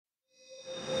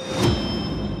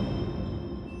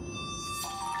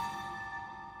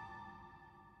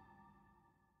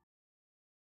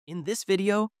In this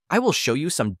video, I will show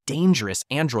you some dangerous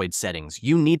Android settings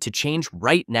you need to change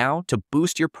right now to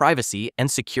boost your privacy and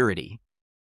security.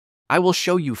 I will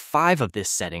show you 5 of these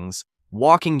settings,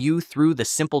 walking you through the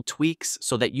simple tweaks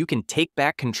so that you can take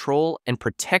back control and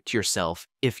protect yourself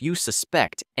if you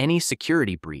suspect any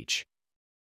security breach.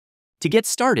 To get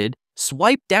started,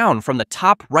 swipe down from the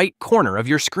top right corner of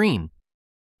your screen,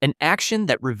 an action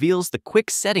that reveals the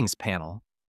Quick Settings panel.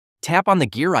 Tap on the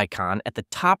gear icon at the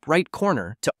top right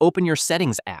corner to open your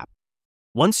Settings app.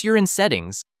 Once you're in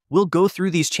Settings, we'll go through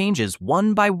these changes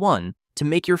one by one to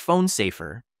make your phone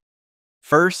safer.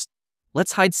 First,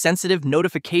 let's hide sensitive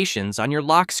notifications on your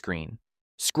lock screen.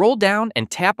 Scroll down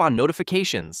and tap on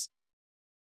Notifications.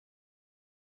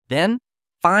 Then,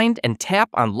 find and tap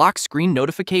on Lock Screen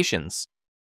Notifications.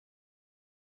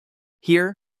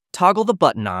 Here, toggle the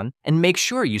button on and make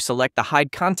sure you select the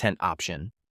Hide Content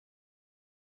option.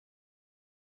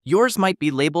 Yours might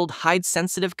be labeled Hide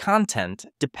Sensitive Content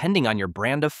depending on your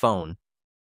brand of phone.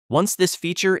 Once this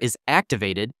feature is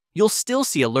activated, you'll still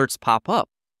see alerts pop up,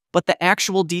 but the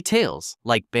actual details,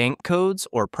 like bank codes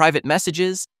or private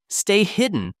messages, stay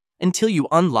hidden until you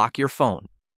unlock your phone.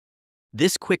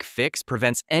 This quick fix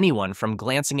prevents anyone from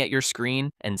glancing at your screen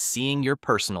and seeing your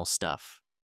personal stuff.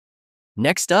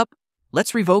 Next up,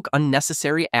 let's revoke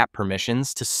unnecessary app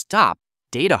permissions to stop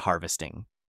data harvesting.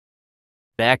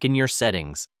 Back in your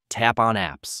settings, tap on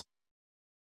Apps.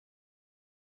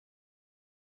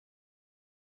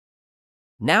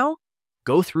 Now,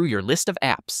 go through your list of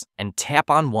apps and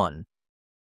tap on one.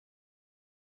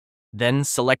 Then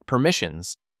select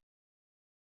Permissions.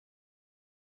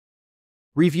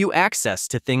 Review access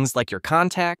to things like your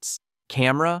contacts,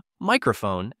 camera,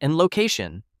 microphone, and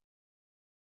location.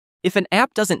 If an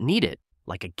app doesn't need it,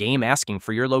 like a game asking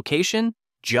for your location,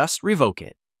 just revoke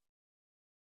it.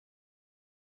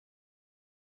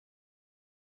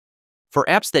 For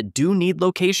apps that do need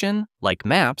location, like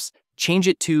Maps, change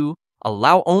it to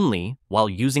Allow Only while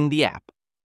using the app.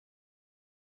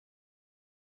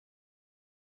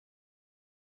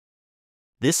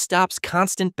 This stops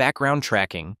constant background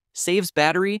tracking, saves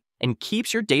battery, and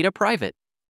keeps your data private.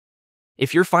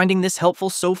 If you're finding this helpful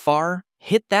so far,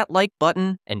 hit that like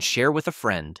button and share with a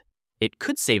friend. It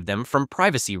could save them from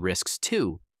privacy risks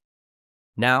too.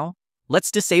 Now,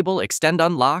 let's disable Extend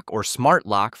Unlock or Smart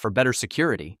Lock for better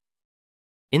security.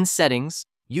 In Settings,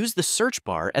 use the search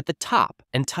bar at the top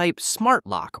and type Smart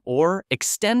Lock or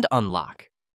Extend Unlock.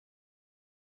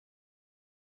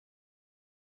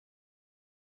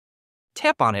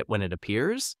 Tap on it when it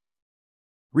appears.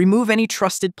 Remove any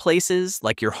trusted places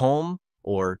like your home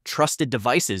or trusted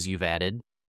devices you've added.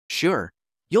 Sure,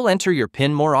 you'll enter your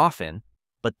PIN more often,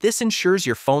 but this ensures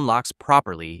your phone locks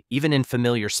properly even in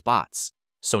familiar spots,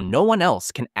 so no one else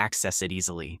can access it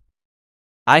easily.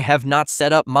 I have not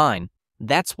set up mine.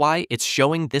 That's why it's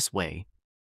showing this way.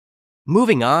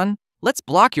 Moving on, let's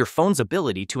block your phone's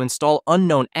ability to install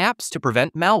unknown apps to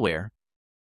prevent malware.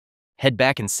 Head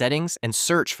back in Settings and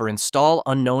search for Install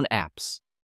Unknown Apps.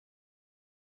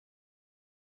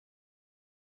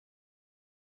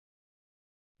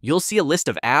 You'll see a list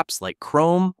of apps like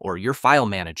Chrome or your file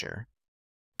manager.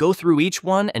 Go through each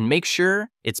one and make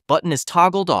sure its button is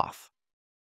toggled off.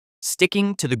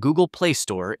 Sticking to the Google Play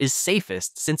Store is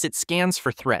safest since it scans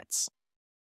for threats.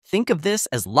 Think of this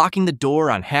as locking the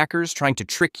door on hackers trying to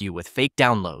trick you with fake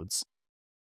downloads.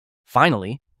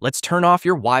 Finally, let's turn off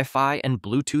your Wi-Fi and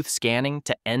Bluetooth scanning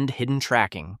to end hidden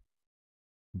tracking.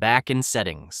 Back in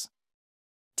Settings.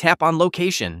 Tap on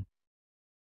Location.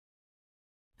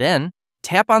 Then,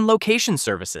 tap on Location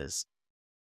Services.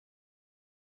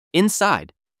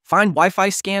 Inside, find Wi-Fi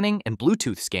scanning and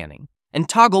Bluetooth scanning, and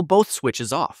toggle both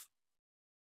switches off.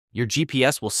 Your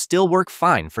GPS will still work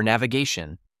fine for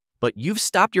navigation, but you've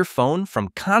stopped your phone from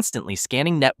constantly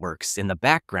scanning networks in the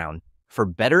background for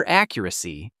better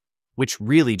accuracy, which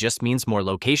really just means more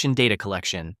location data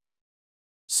collection.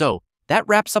 So, that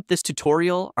wraps up this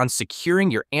tutorial on securing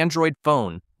your Android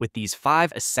phone with these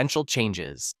 5 essential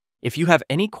changes. If you have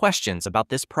any questions about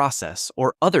this process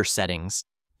or other settings,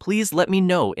 please let me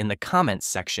know in the comments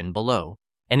section below.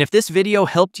 And if this video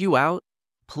helped you out,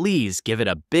 please give it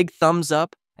a big thumbs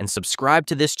up and subscribe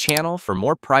to this channel for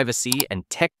more privacy and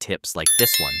tech tips like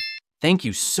this one. Thank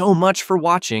you so much for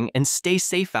watching and stay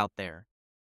safe out there.